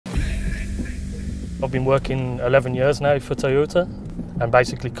I've been working 11 years now for Toyota, and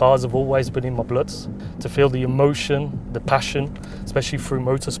basically cars have always been in my blood. To feel the emotion, the passion, especially through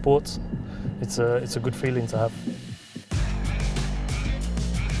motorsport, it's a good feeling to have.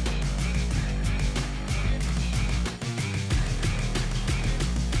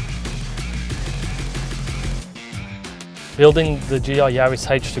 Building the GR Yaris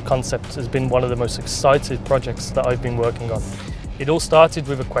H2 concept has been one of the most exciting projects that I've been working on. It all started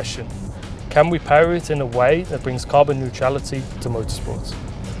with a question: can we power it in a way that brings carbon neutrality to motorsports?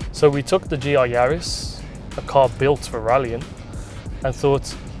 So we took the GR Yaris, a car built for rallying, and thought,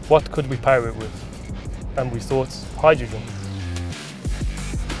 what could we power it with? And we thought, hydrogen.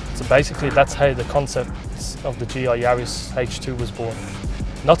 So basically that's how the concept of the GR Yaris H2 was born.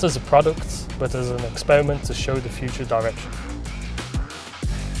 Not as a product, but as an experiment to show the future direction.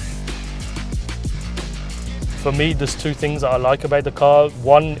 For me, there's two things that I like about the car.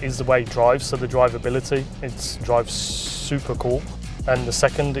 One is the way it drives, so the drivability. It drives super cool. And the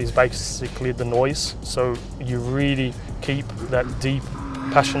second is basically the noise. So you really keep that deep,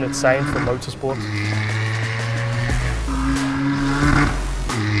 passionate sound from motorsport.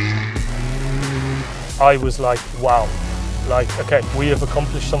 I was like, wow. Like, okay, we have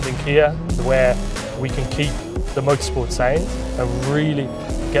accomplished something here where we can keep the motorsport sound and really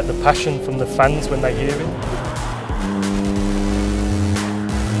get the passion from the fans when they hear it.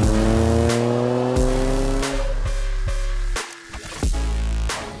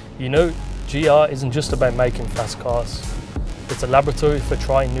 You know, GR isn't just about making fast cars. It's a laboratory for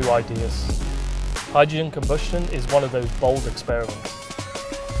trying new ideas. Hydrogen combustion is one of those bold experiments.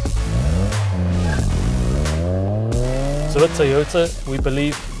 So at Toyota, we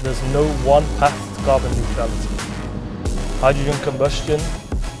believe there's no one path to carbon neutrality. Hydrogen combustion,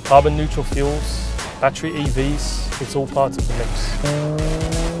 carbon neutral fuels, battery EVs, it's all part of the mix.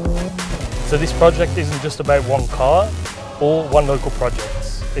 So this project isn't just about one car or one local project.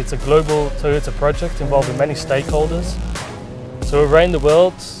 It's a global Toyota project involving many stakeholders. So around the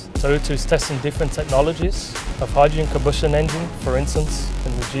world, Toyota is testing different technologies of hydrogen combustion engine, for instance,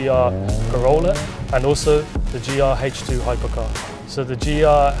 in the GR Corolla and also the GR H2 hypercar. So the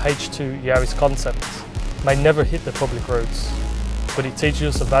GR H2 Yaris concept may never hit the public roads, but it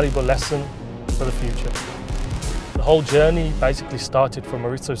teaches us a valuable lesson for the future. The whole journey basically started from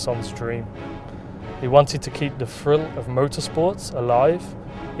Maurizio's dream. He wanted to keep the thrill of motorsports alive,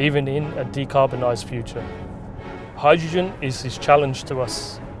 even in a decarbonised future. Hydrogen is his challenge to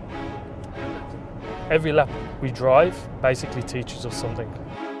us. Every lap we drive basically teaches us something.